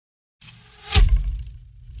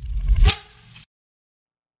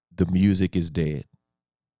The music is dead.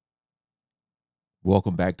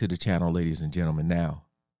 Welcome back to the channel, ladies and gentlemen. Now,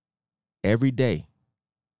 every day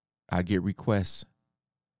I get requests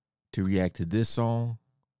to react to this song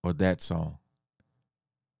or that song.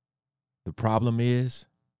 The problem is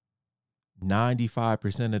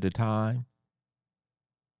 95% of the time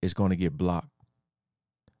it's going to get blocked.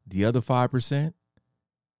 The other 5%,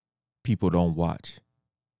 people don't watch.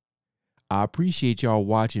 I appreciate y'all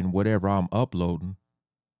watching whatever I'm uploading.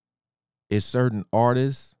 It's certain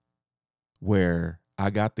artists where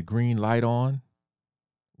I got the green light on,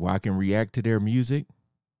 where I can react to their music.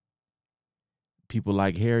 People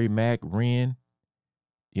like Harry Mack, Ren,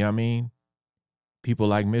 you know what I mean? People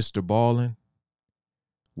like Mr. Ballin,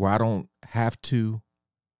 where I don't have to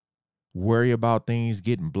worry about things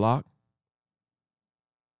getting blocked.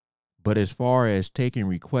 But as far as taking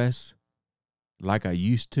requests like I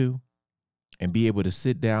used to, and be able to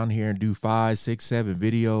sit down here and do 5, 6, 7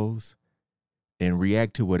 videos and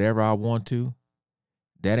react to whatever I want to,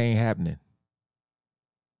 that ain't happening.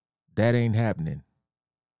 That ain't happening.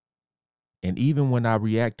 And even when I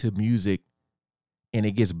react to music and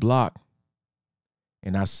it gets blocked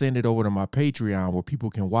and I send it over to my Patreon where people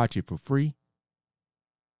can watch it for free,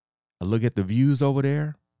 I look at the views over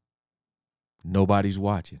there, nobody's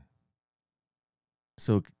watching.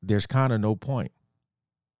 So there's kind of no point.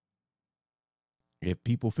 If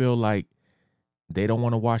people feel like they don't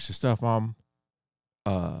want to watch the stuff I'm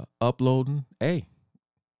uploading, hey,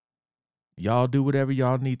 y'all do whatever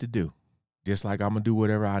y'all need to do. Just like I'm going to do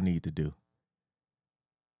whatever I need to do.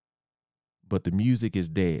 But the music is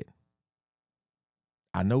dead.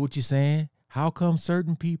 I know what you're saying. How come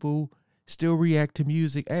certain people still react to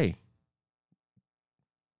music? Hey,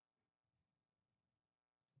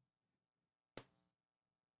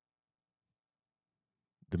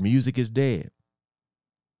 the music is dead.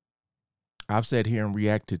 I've sat here and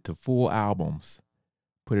reacted to full albums,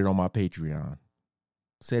 put it on my Patreon.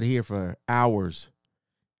 Sat here for hours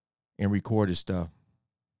and recorded stuff.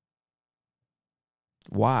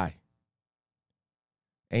 Why?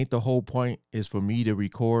 Ain't the whole point is for me to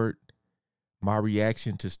record my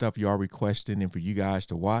reaction to stuff y'all requesting and for you guys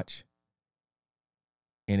to watch?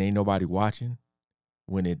 And ain't nobody watching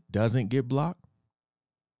when it doesn't get blocked?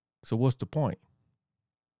 So what's the point?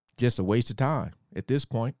 Just a waste of time at this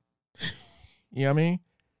point. You know what I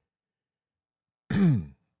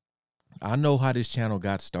mean? I know how this channel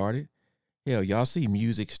got started. Hell, y'all see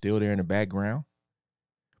music still there in the background.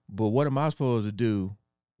 But what am I supposed to do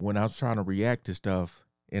when I'm trying to react to stuff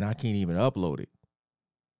and I can't even upload it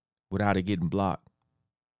without it getting blocked?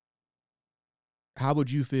 How would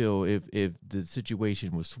you feel if the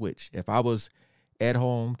situation was switched? If I was at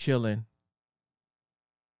home chilling,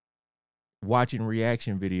 watching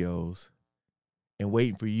reaction videos and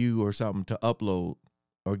waiting for you or something to upload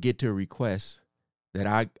or get to a request that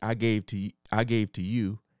I gave to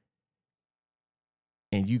you,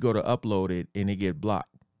 and you go to upload it and it get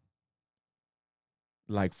blocked,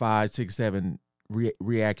 like 5, 6, 7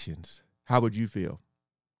 reactions, how would you feel?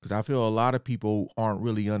 Because I feel a lot of people aren't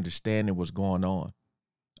really understanding what's going on.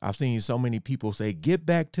 I've seen so many people say, get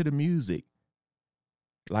back to the music,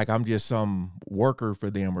 like I'm just some worker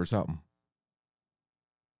for them or something.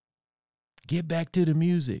 Get back to the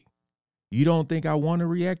music. You don't think I want to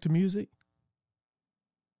react to music?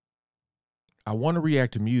 I want to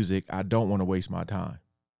react to music. I don't want to waste my time.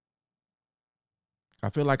 I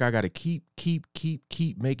feel like I got to keep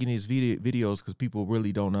making these videos because people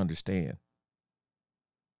really don't understand.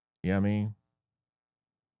 You know what I mean?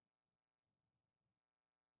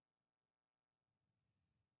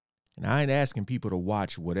 And I ain't asking people to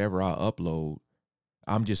watch whatever I upload.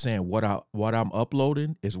 I'm just saying what I'm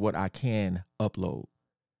uploading is what I can upload.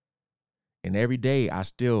 And every day I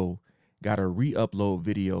still got to re-upload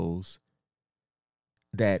videos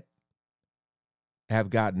that have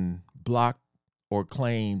gotten blocked or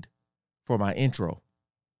claimed for my intro.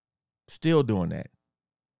 Still doing that.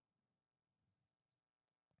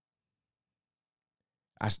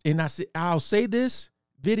 I'll say this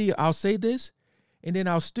video, I'll say this, and then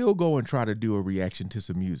I'll still go and try to do a reaction to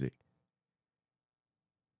some music.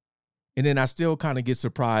 And then I still kind of get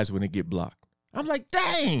surprised when it get blocked. I'm like,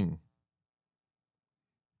 dang.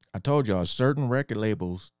 I told y'all certain record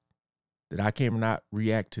labels that I cannot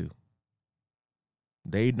react to.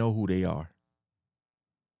 They know who they are.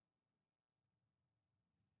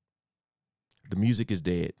 The music is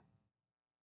dead.